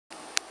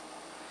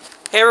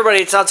Hey everybody,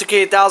 it's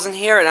Natsuki8000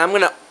 here, and I'm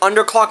gonna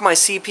underclock my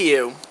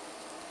CPU.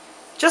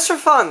 Just for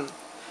fun.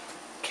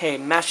 Okay,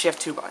 mash the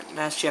F2 button,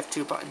 mash the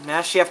F2 button,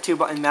 mash the F2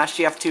 button, mash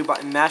the F2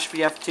 button, mash the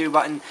F2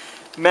 button,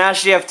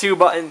 mash the F2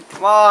 button.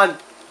 Come on! I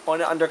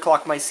want to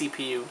underclock my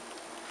CPU.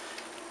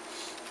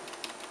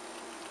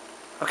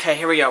 Okay,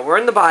 here we go. We're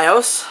in the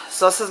BIOS.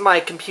 So this is my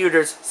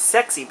computer's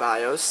sexy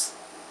BIOS,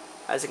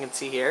 as you can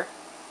see here.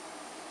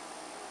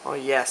 Oh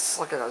yes,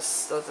 look at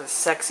those. Those are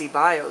sexy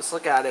BIOS.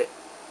 Look at it.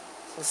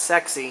 So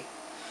sexy.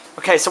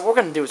 Okay, so what we're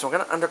going to do is we're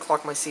going to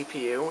underclock my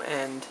CPU,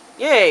 and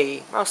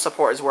yay! Mouse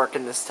support is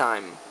working this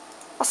time.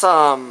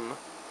 Awesome!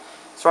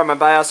 Sorry, my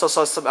BIOS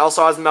also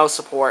has mouse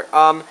support.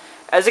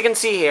 As you can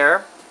see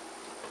here,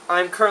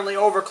 I'm currently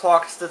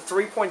overclocked to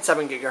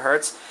 3.7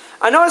 gigahertz.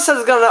 I know it says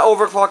it's going to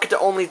overclock it to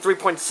only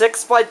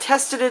 3.6, but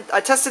I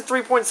tested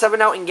 3.7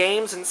 out in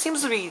games, and it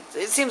seems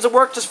to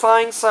work just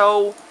fine,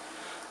 so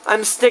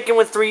I'm sticking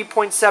with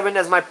 3.7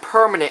 as my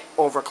permanent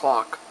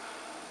overclock.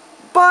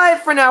 But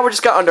for now, we're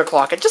just going to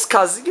underclock it, just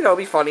because, you know, it'd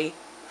be funny.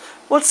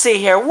 Let's see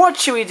here. What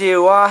should we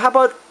do? How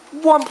about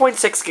 1.6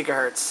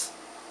 gigahertz?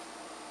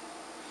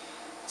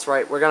 That's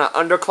right. We're going to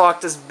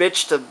underclock this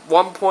bitch to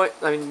 1.6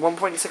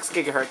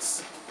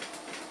 gigahertz.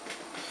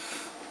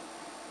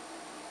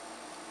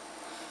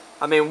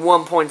 I mean,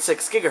 1.6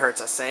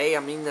 gigahertz, I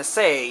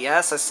say.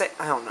 Yes, I say.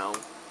 I don't know.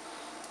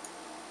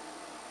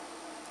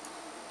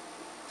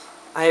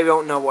 I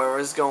don't know where I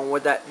was going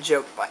with that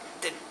joke, but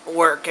it didn't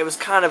work. It was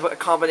kind of a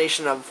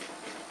combination of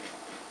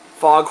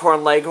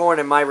Foghorn Leghorn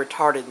and my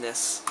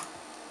retardedness.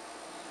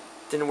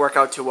 Didn't work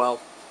out too well.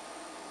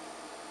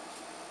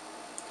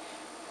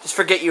 Just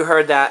forget you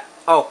heard that.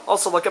 Oh,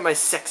 also look at my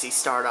sexy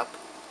startup.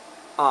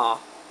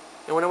 Aw,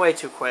 it went away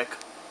too quick.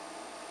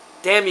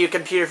 Damn you,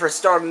 computer, for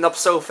starting up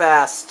so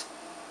fast.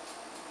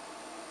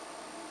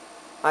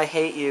 I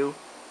hate you.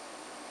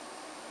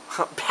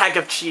 Bag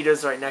of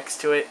Cheetos right next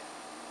to it.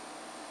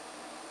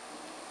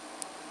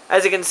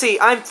 As you can see,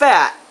 I'm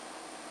fat.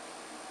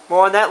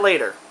 More on that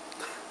later.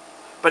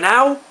 But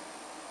now,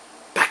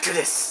 back to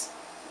this.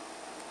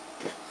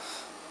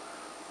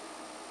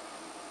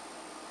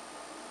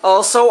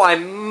 Also, I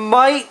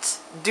might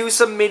do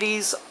some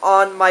MIDIs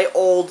on my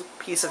old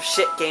piece of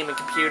shit gaming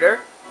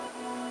computer.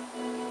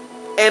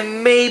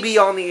 And maybe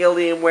on the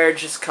Alienware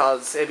just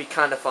cause it'd be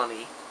kind of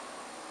funny.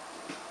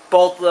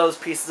 Both of those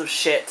pieces of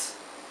shit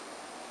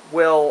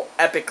will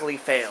epically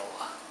fail.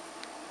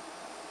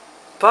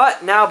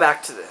 But now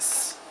back to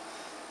this.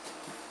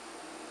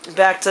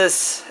 Back to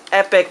this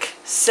epic,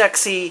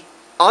 sexy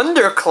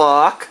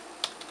underclock.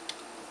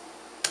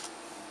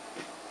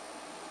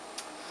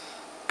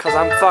 Because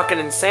I'm fucking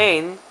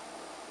insane.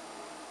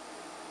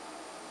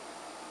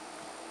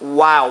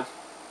 Wow.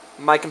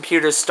 My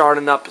computer's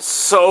starting up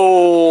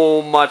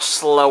so much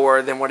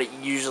slower than what it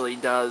usually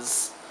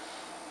does.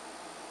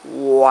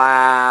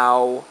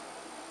 Wow.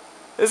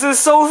 This is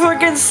so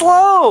freaking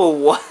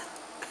slow.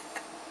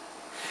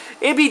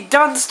 It'd be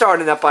done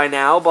starting up by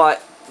now,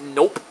 but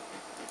nope.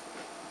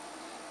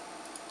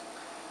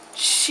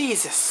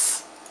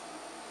 Jesus.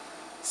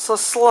 So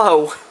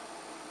slow.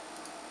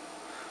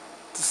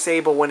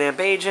 Disable Winamp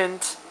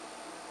agent.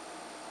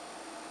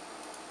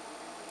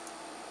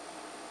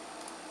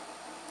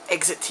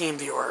 Exit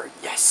TeamViewer.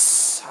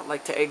 Yes. I'd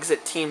like to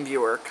exit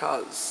TeamViewer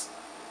because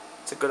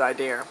it's a good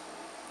idea.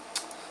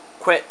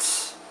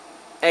 Quit.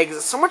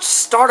 Exit. So much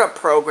startup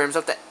programs I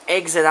have to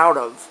exit out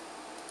of.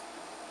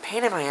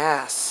 Pain in my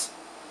ass.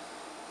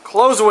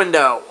 Close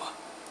window.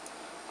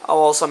 I'll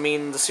also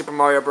mean the Super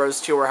Mario Bros.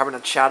 2 were having a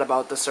chat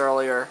about this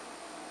earlier.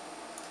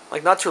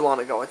 Like, not too long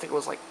ago. I think it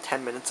was like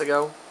 10 minutes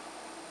ago.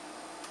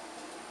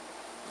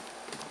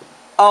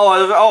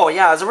 Oh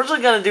yeah, I was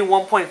originally going to do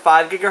 1.5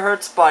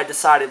 gigahertz, but I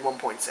decided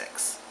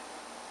 1.6.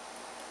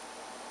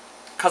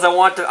 Because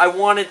I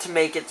wanted to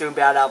make it through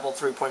Bad Apple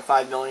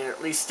 3.5 million, or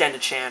at least stand a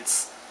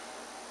chance.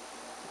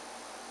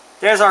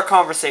 There's our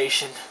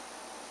conversation.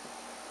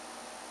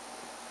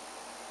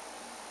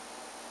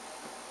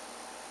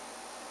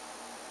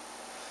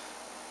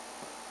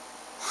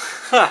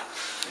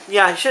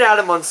 Yeah, I should add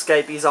him on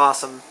Skype. He's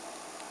awesome.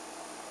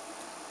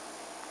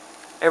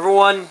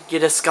 Everyone,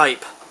 get a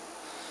Skype.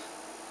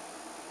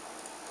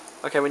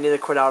 Okay, we need to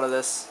quit out of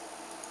this.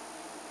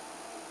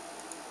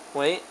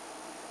 Wait.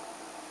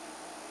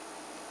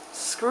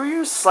 Screw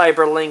you,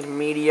 Cyberlink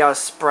Media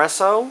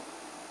Espresso.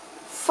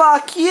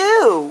 Fuck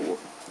you!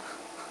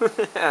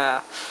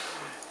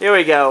 Here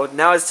we go.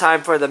 Now it's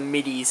time for the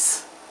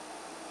MIDIs.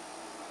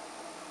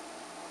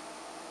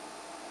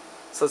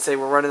 So let's say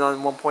we're running on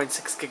 1.6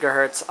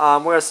 gigahertz.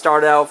 We're going to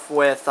start off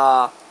with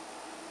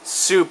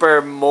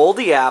Super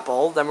Moldy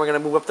Apple. Then we're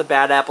going to move up to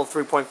Bad Apple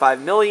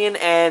 3.5 million.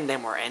 And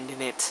then we're ending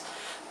it.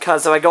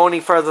 Because if I go any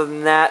further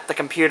than that, the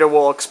computer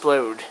will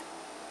explode.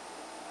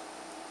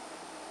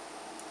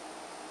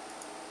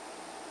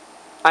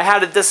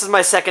 This is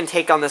my second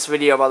take on this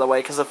video, by the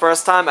way. Because the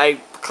first time I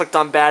clicked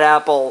on Bad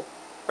Apple,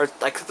 or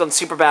I clicked on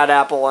Super Bad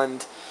Apple,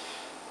 and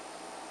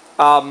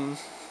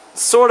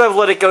sort of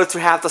let it go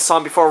through half the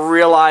song before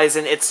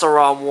realizing it's the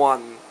wrong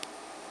one.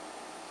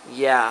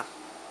 Yeah,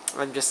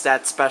 I'm just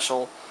that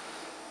special.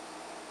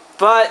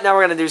 But now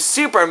we're going to do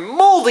super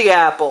moldy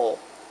apple.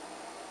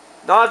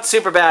 Not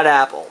super bad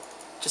apple.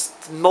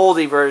 Just the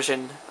moldy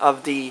version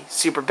of the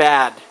super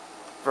bad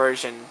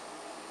version.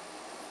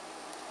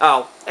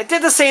 Oh, I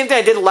did the same thing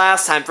I did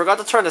last time. Forgot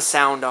to turn the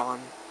sound on.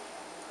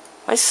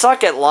 I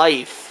suck at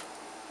life.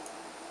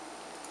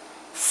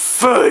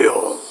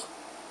 Fail.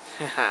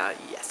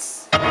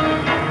 Yes.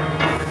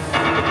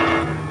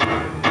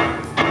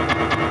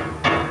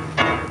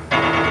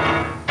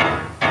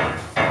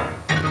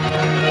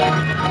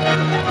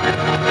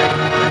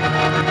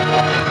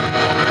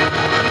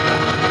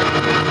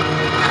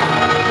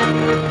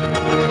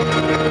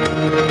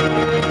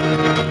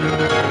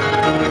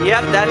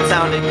 Yep, that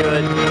sounded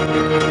good.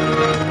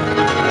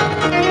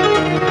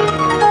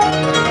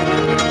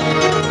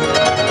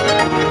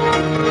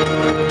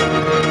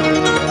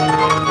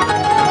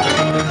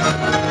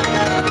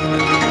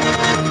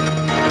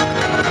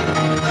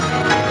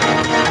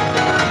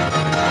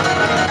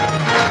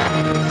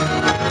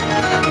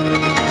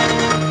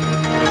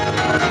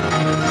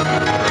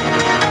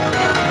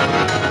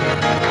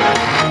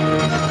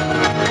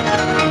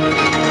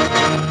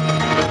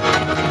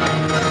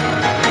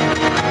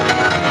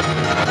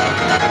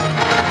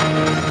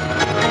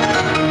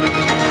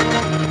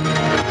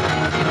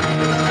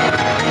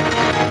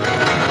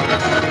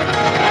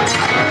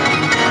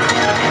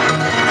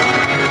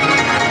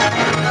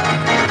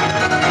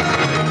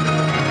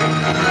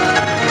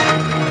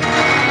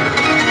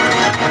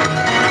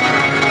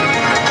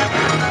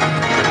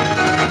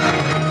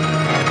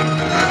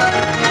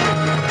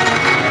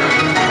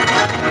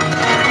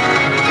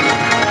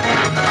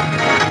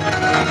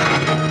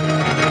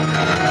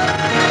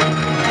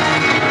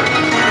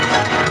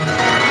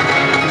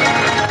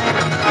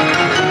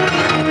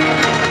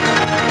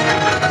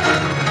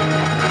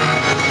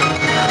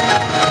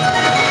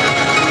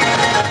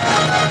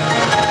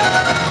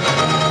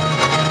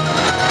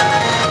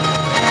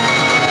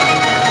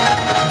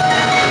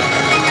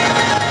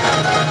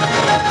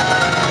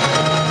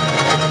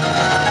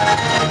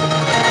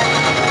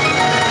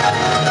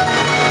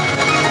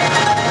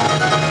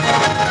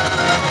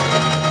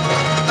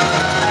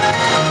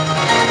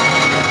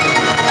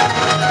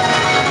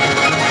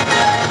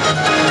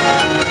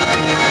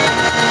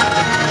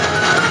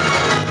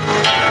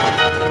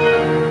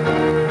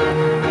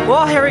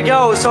 Well, here we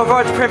go. So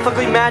far, it's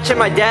perfectly matching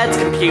my dad's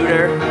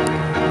computer.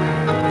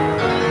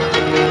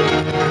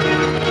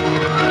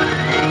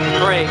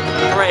 Break,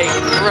 break,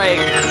 break,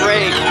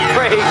 break,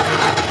 break.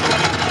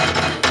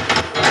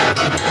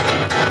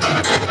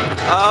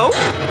 Oh?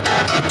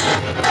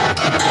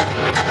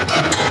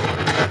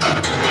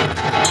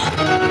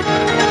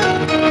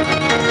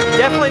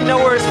 Definitely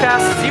nowhere as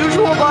fast as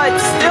usual, but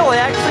still, I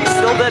actually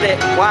still did it.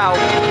 Wow.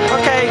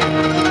 Okay.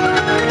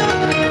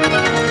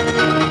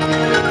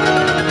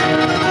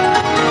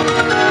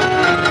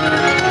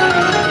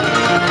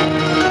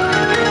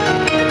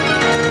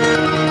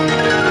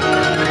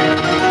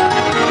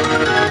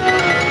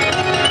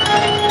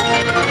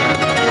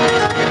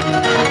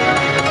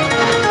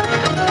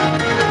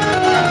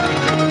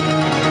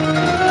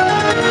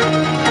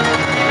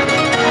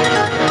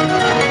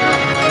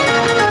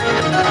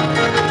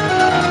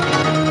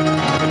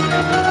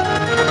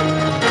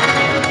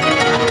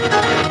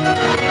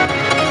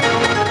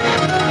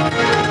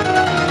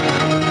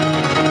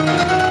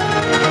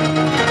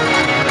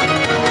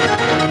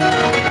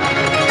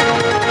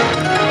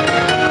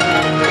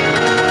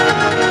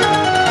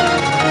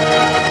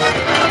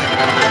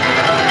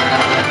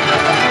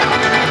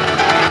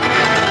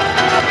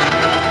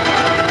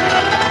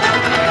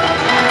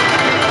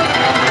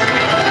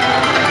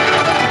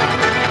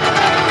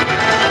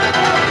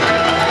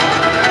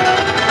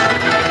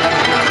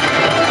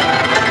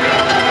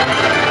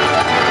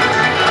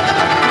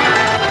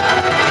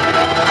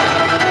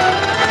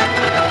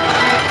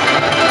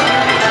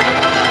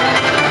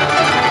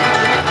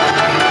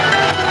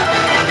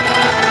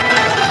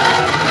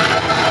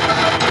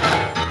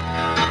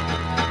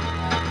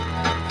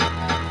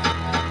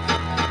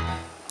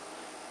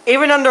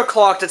 Even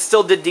underclocked, it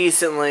still did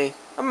decently.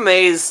 I'm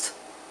amazed.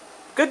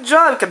 Good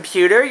job,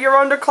 computer. You're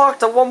underclocked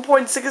to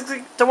 1.6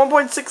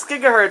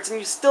 gigahertz, and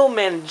you still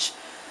manage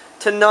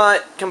to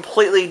not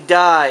completely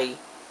die.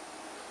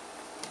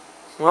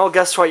 Well,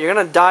 guess what? You're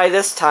gonna die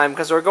this time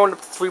because we're going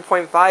up to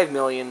 3.5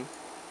 million.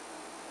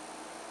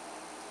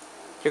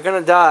 You're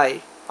gonna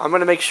die. I'm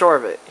gonna make sure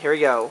of it. Here we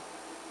go.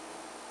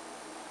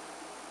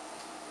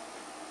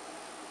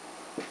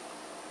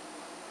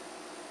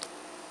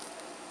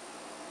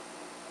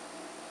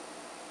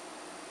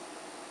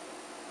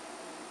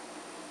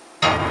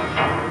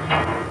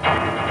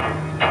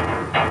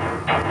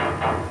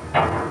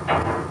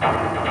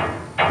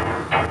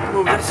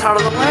 Move this out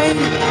of the way.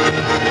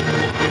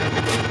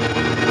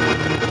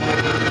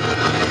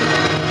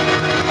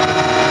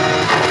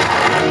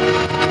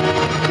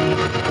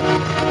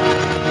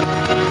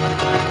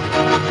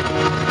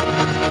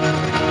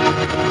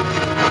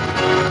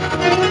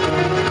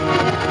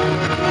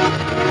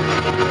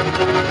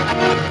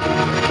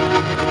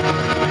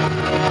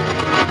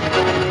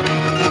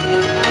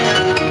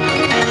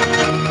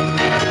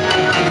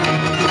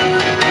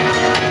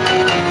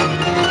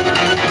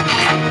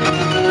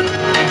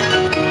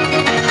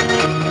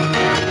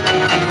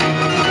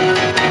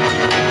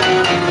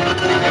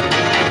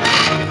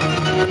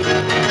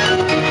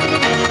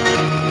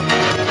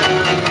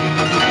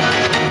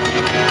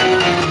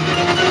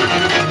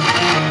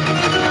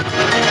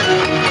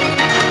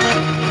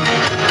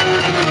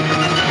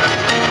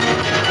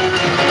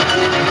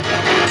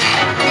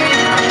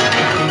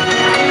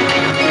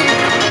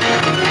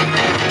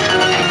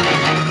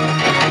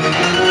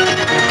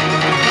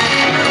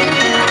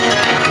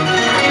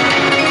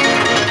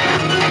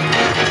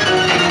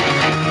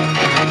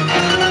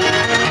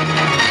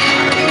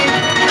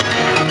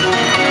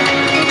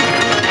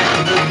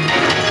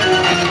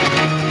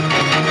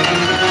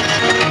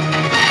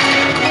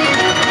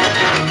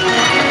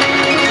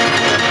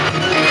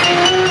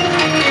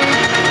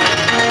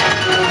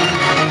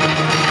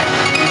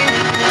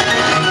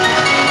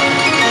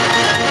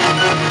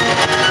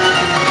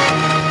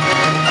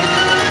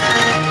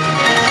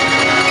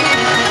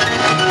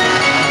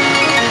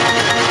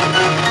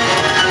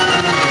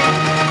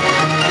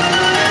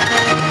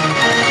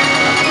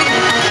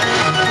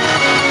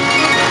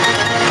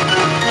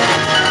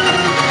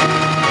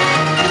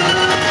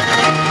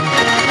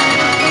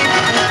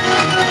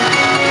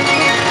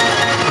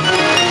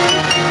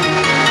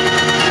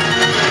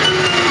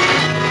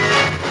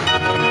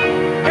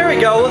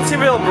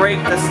 it'll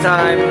break this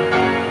time.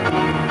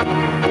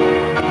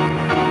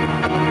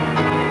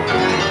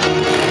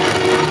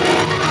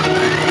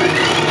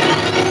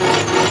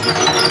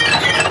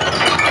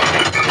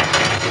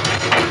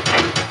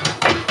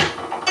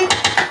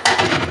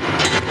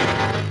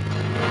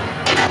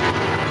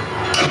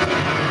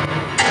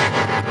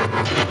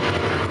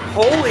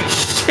 Holy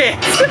shit!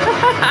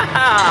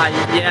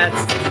 Yes!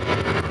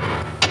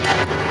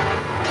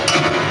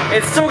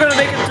 It's still gonna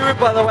make it through,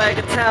 by the way, I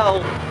can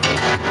tell.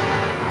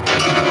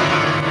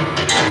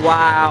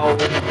 Wow.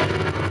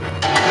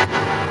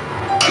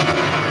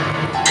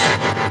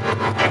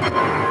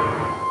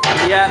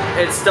 Yeah,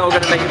 it's still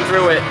gonna make it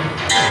through it.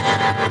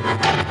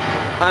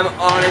 I'm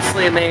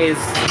honestly amazed.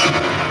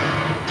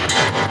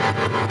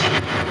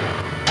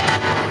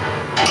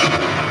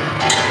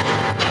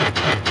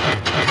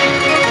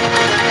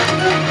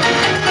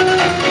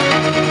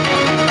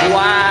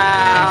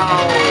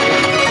 Wow!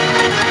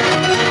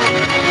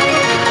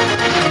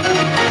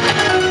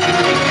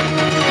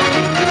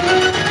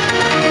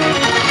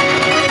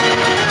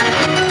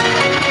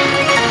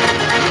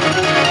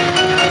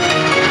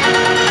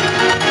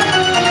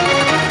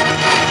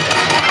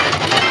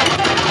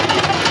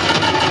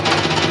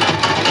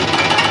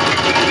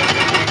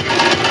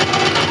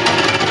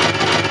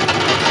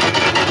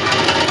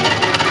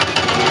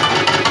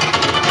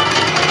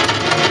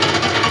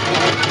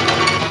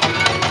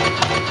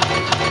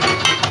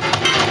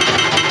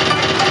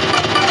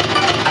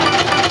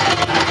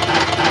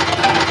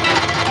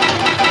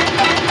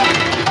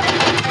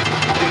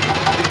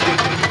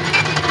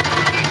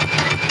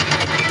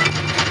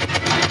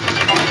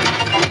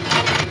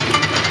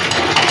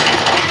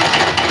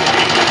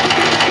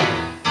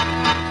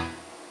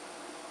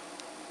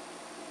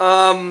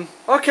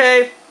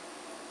 Okay.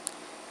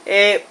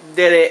 It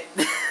did it.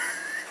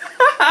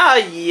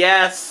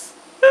 Yes.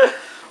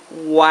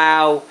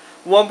 Wow.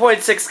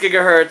 1.6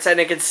 gigahertz, and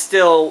it can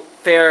still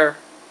fare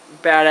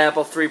Bad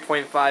Apple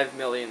 3.5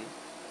 million.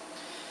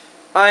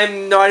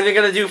 I'm not even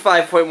going to do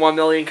 5.1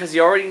 million, because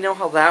you already know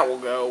how that will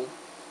go.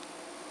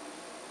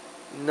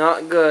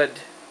 Not good.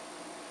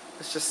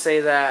 Let's just say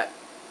that.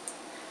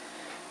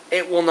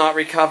 It will not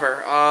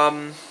recover.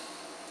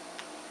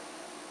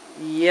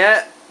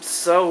 Yeah,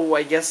 so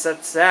I guess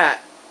that's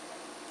that.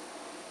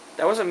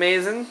 That was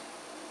amazing.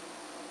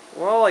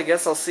 Well, I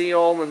guess I'll see you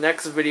all in the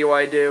next video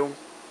I do.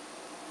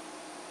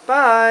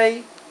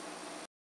 Bye!